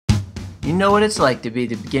You know what it's like to be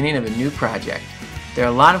the beginning of a new project. There are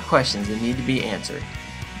a lot of questions that need to be answered.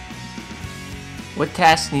 What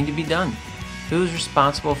tasks need to be done? Who is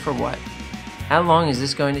responsible for what? How long is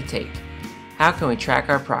this going to take? How can we track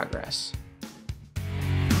our progress?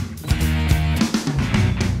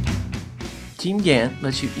 TeamGantt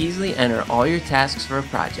lets you easily enter all your tasks for a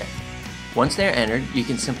project. Once they are entered, you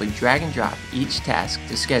can simply drag and drop each task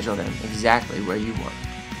to schedule them exactly where you want.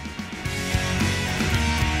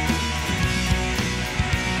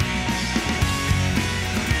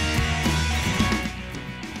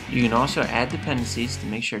 You can also add dependencies to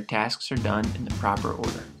make sure tasks are done in the proper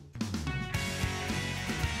order.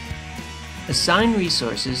 Assign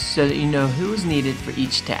resources so that you know who is needed for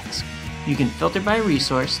each task. You can filter by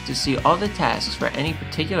resource to see all the tasks for any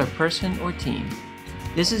particular person or team.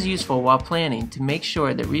 This is useful while planning to make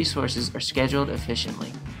sure that resources are scheduled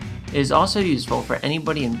efficiently. It is also useful for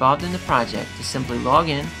anybody involved in the project to simply log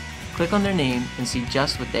in, click on their name, and see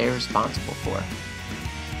just what they are responsible for.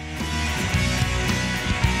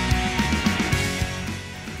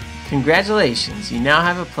 Congratulations, you now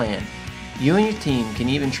have a plan. You and your team can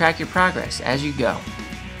even track your progress as you go.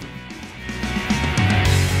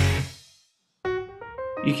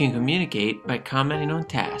 You can communicate by commenting on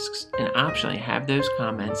tasks and optionally have those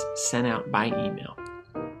comments sent out by email.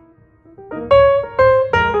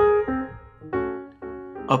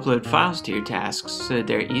 Upload files to your tasks so that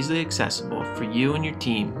they're easily accessible for you and your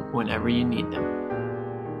team whenever you need them.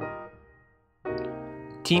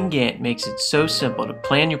 TeamGantt makes it so simple to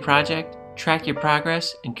plan your project, track your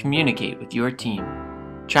progress, and communicate with your team.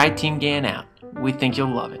 Try TeamGantt out. We think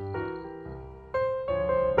you'll love it.